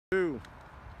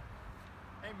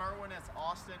Merwin, it's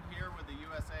Austin here with the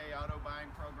USA Auto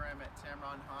Buying Program at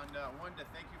Tameron Honda. I wanted to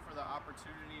thank you for the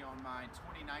opportunity on my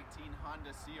 2019 Honda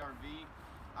CR-V.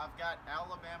 I've got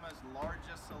Alabama's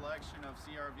largest selection of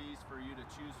CR-Vs for you to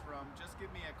choose from. Just give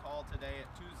me a call today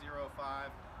at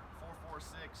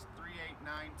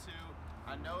 205-446-3892.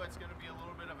 I know it's going to be a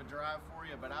little bit of a drive for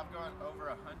you, but I've got over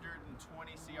 120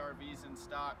 CR-Vs in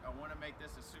stock. I want to make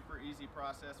this a super easy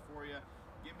process for you.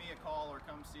 Give me a call or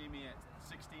come see me at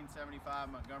 1675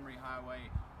 Montgomery Highway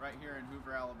right here in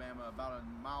Hoover, Alabama, about a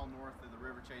mile north of the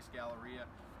River Chase Galleria.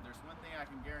 There's one thing I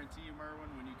can guarantee you,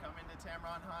 Merwin, when you come into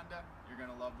Tameron Honda, you're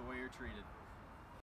going to love the way you're treated.